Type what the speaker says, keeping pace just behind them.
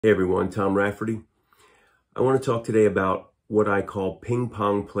Hey everyone, Tom Rafferty. I want to talk today about what I call ping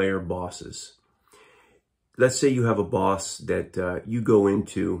pong player bosses. Let's say you have a boss that you go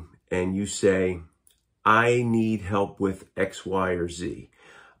into and you say, I need help with X, Y, or Z.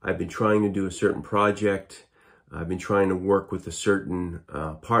 I've been trying to do a certain project. I've been trying to work with a certain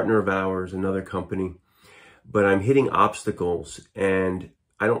partner of ours, another company, but I'm hitting obstacles and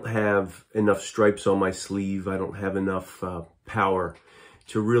I don't have enough stripes on my sleeve. I don't have enough power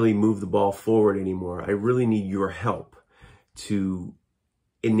to really move the ball forward anymore. I really need your help to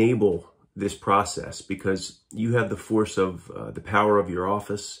enable this process because you have the force of the power of your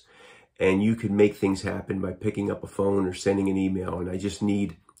office and you can make things happen by picking up a phone or sending an email. And I just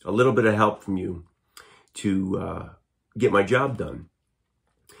need a little bit of help from you to get my job done.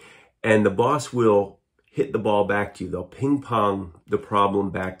 And the boss will hit the ball back to you. They'll ping pong the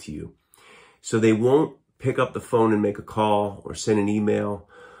problem back to you. So they won't pick up the phone and make a call or send an email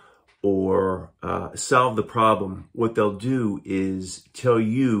or solve the problem. What they'll do is tell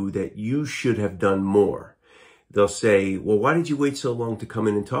you that you should have done more. They'll say, well, why did you wait so long to come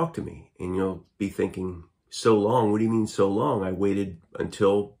in and talk to me? And you'll be thinking, so long? What do you mean so long? I waited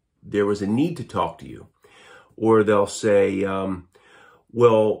until there was a need to talk to you. Or they'll say,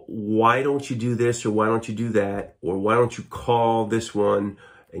 well, why don't you do this or why don't you do that? Or why don't you call this one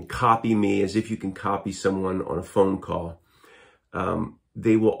and copy me, as if you can copy someone on a phone call.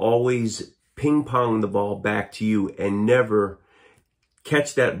 They will always ping pong the ball back to you and never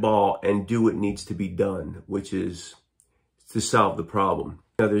catch that ball and do what needs to be done, which is to solve the problem.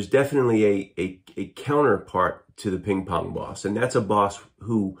 Now, there's definitely a counterpart to the ping pong boss, and that's a boss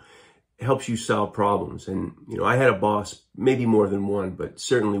who helps you solve problems. And, you know, I had a boss, maybe more than one, but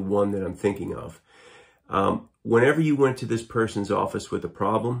certainly one that I'm thinking of. Whenever you went to this person's office with a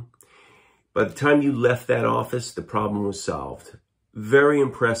problem, by the time you left that office, the problem was solved. Very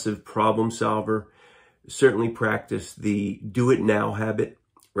impressive problem solver. Certainly practiced the do it now habit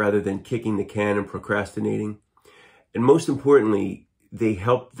rather than kicking the can and procrastinating. And most importantly, they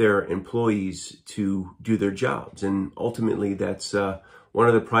helped their employees to do their jobs. And ultimately, that's one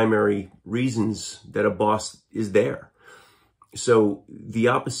of the primary reasons that a boss is there. So the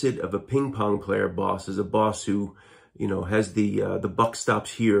opposite of a ping pong player boss is a boss who, you know, has the buck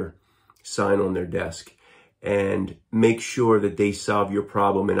stops here sign on their desk and make sure that they solve your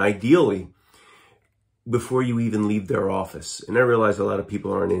problem. And ideally, before you even leave their office. And I realize a lot of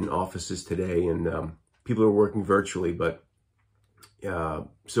people aren't in offices today and people are working virtually, but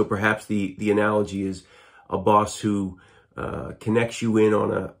so perhaps the analogy is a boss who connects you in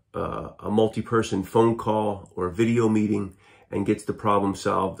on a multi-person phone call or video meeting and gets the problem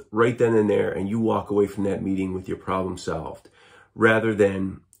solved right then and there, and you walk away from that meeting with your problem solved, rather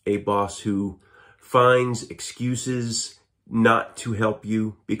than a boss who finds excuses not to help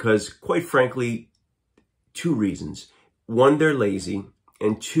you because, quite frankly, two reasons. One, they're lazy,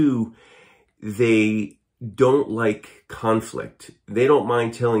 and two, they don't like conflict. They don't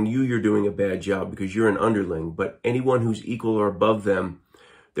mind telling you you're doing a bad job because you're an underling, but anyone who's equal or above them,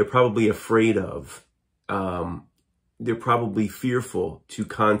 they're probably afraid of. They're probably fearful to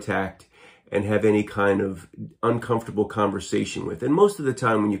contact and have any kind of uncomfortable conversation with. And most of the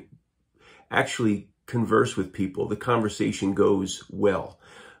time when you actually converse with people, the conversation goes well.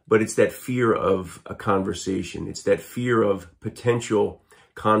 But it's that fear of a conversation. It's that fear of potential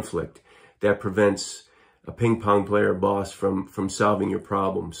conflict that prevents a ping pong player boss from solving your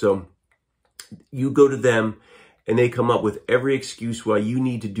problem. So you go to them and they come up with every excuse why you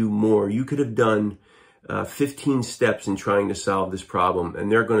need to do more. You could have done 15 steps in trying to solve this problem.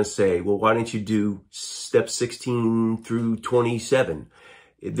 And they're going to say, well, why don't you do steps 16 through 27?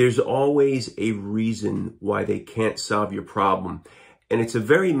 There's always a reason why they can't solve your problem. And it's a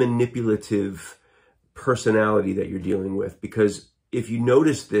very manipulative personality that you're dealing with, because if you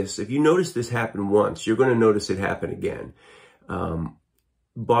notice this happen once, you're going to notice it happen again.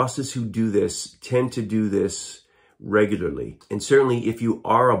 Bosses who do this tend to do this regularly. And certainly if you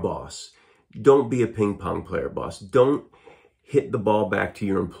are a boss, don't be a ping pong player boss. Don't hit the ball back to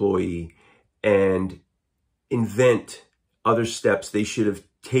your employee and invent other steps they should have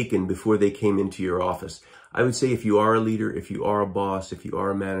taken before they came into your office. I would say if you are a leader, if you are a boss, if you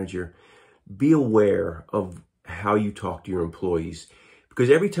are a manager, be aware of how you talk to your employees. Because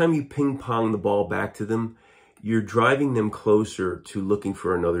every time you ping pong the ball back to them, you're driving them closer to looking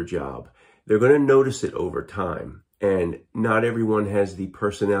for another job. They're going to notice it over time. And not everyone has the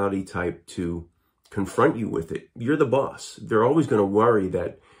personality type to confront you with it. You're the boss. They're always going to worry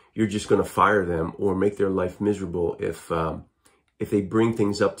that you're just going to fire them or make their life miserable if they bring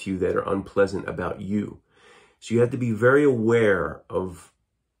things up to you that are unpleasant about you. So you have to be very aware of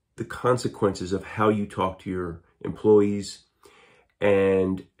the consequences of how you talk to your employees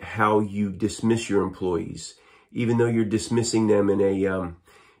and how you dismiss your employees, even though you're dismissing them in a,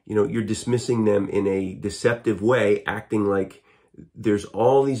 you're dismissing them in a deceptive way, acting like there's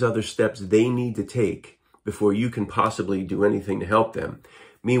all these other steps they need to take before you can possibly do anything to help them.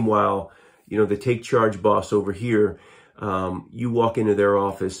 Meanwhile, the take charge boss over here, you walk into their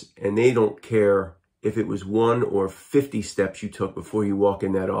office and they don't care if it was 1 or 50 steps you took before you walk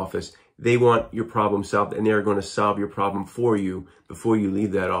in that office. They want your problem solved, and they're going to solve your problem for you before you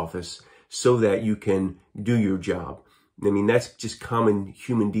leave that office so that you can do your job. I mean, that's just common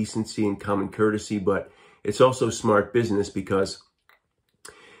human decency and common courtesy, but it's also smart business because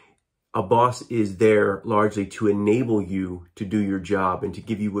a boss is there largely to enable you to do your job and to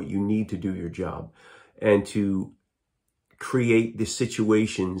give you what you need to do your job and to create the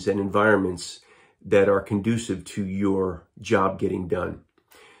situations and environments that are conducive to your job getting done.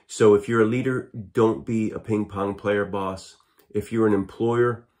 So if you're a leader, don't be a ping pong player boss. If you're an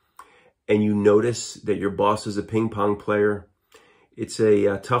employer and you notice that your boss is a ping pong player, it's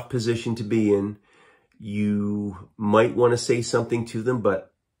a tough position to be in. You might want to say something to them,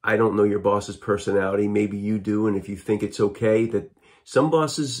 but I don't know your boss's personality. Maybe you do. And if you think it's okay, that some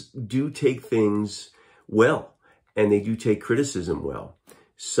bosses do take things well and they do take criticism well.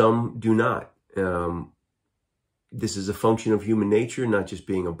 Some do not. This is a function of human nature, not just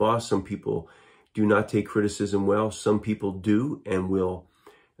being a boss. Some people do not take criticism well. Some people do and will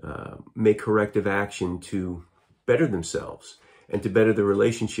make corrective action to better themselves and to better the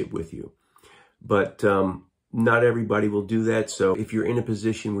relationship with you. But not everybody will do that. So if you're in a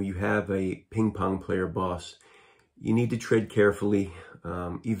position where you have a ping pong player boss, you need to tread carefully,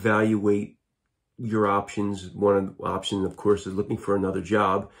 evaluate your options. One option, of course, is looking for another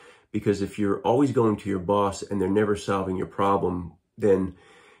job. Because if you're always going to your boss and they're never solving your problem, then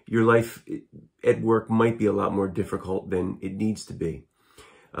your life at work might be a lot more difficult than it needs to be.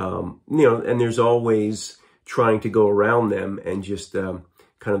 And there's always trying to go around them and just kind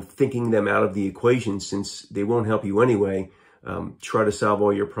of thinking them out of the equation, since they won't help you anyway. Try to solve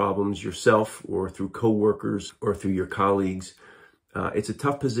all your problems yourself or through coworkers or through your colleagues. It's a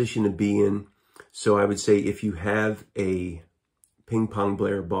tough position to be in. So I would say if you have a ping pong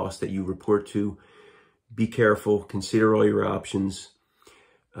player boss that you report to, be careful, consider all your options,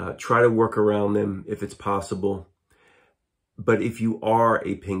 try to work around them if it's possible. But if you are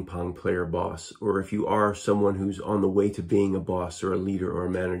a ping pong player boss, or if you are someone who's on the way to being a boss or a leader or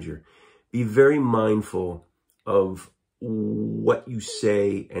a manager, be very mindful of what you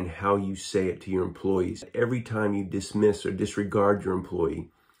say and how you say it to your employees. Every time you dismiss or disregard your employee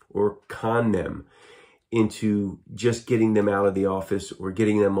or con them into just getting them out of the office or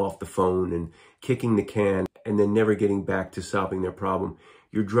getting them off the phone and kicking the can and then never getting back to solving their problem,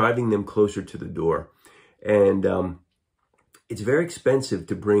 you're driving them closer to the door. And it's very expensive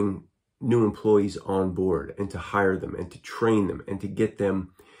to bring new employees on board and to hire them and to train them and to get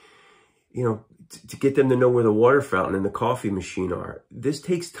them, to get them to know where the water fountain and the coffee machine are. This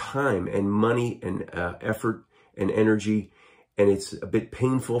takes time and money and effort and energy. And it's a bit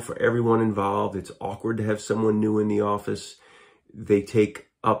painful for everyone involved. It's awkward to have someone new in the office. They take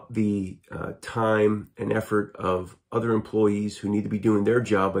up the time and effort of other employees who need to be doing their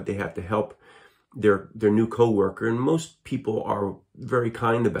job, but they have to help their new coworker. And most people are very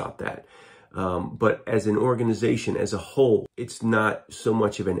kind about that. But as an organization, as a whole, it's not so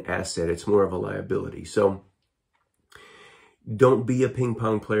much of an asset. It's more of a liability. So don't be a ping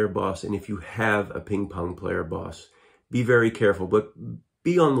pong player boss. And if you have a ping pong player boss, be very careful, but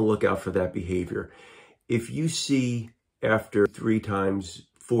be on the lookout for that behavior. If you see after 3 times,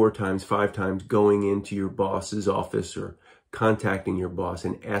 4 times, 5 times going into your boss's office or contacting your boss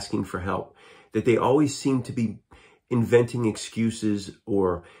and asking for help, that they always seem to be inventing excuses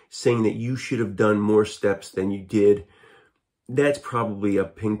or saying that you should have done more steps than you did, that's probably a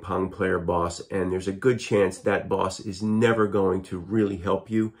ping pong player boss. And there's a good chance that boss is never going to really help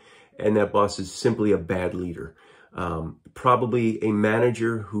you. And that boss is simply a bad leader. Probably a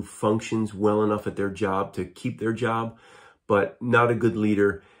manager who functions well enough at their job to keep their job, but not a good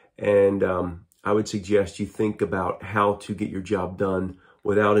leader. And I would suggest you think about how to get your job done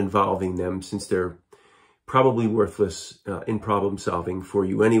without involving them, since they're probably worthless in problem solving for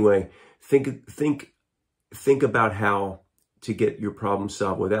you anyway. Think about how to get your problem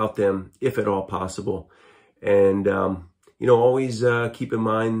solved without them, if at all possible. And always keep in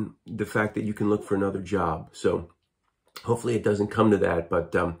mind the fact that you can look for another job. So hopefully it doesn't come to that,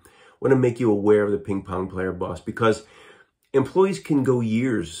 but I want to make you aware of the ping pong player boss, because employees can go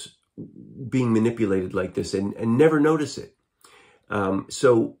years being manipulated like this and never notice it.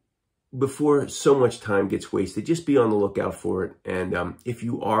 So before so much time gets wasted, just be on the lookout for it. And if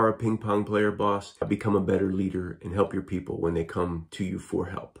you are a ping pong player boss, become a better leader and help your people when they come to you for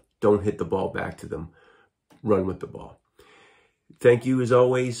help. Don't hit the ball back to them. Run with the ball. Thank you as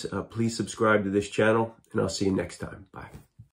always. Please subscribe to this channel, and I'll see you next time. Bye.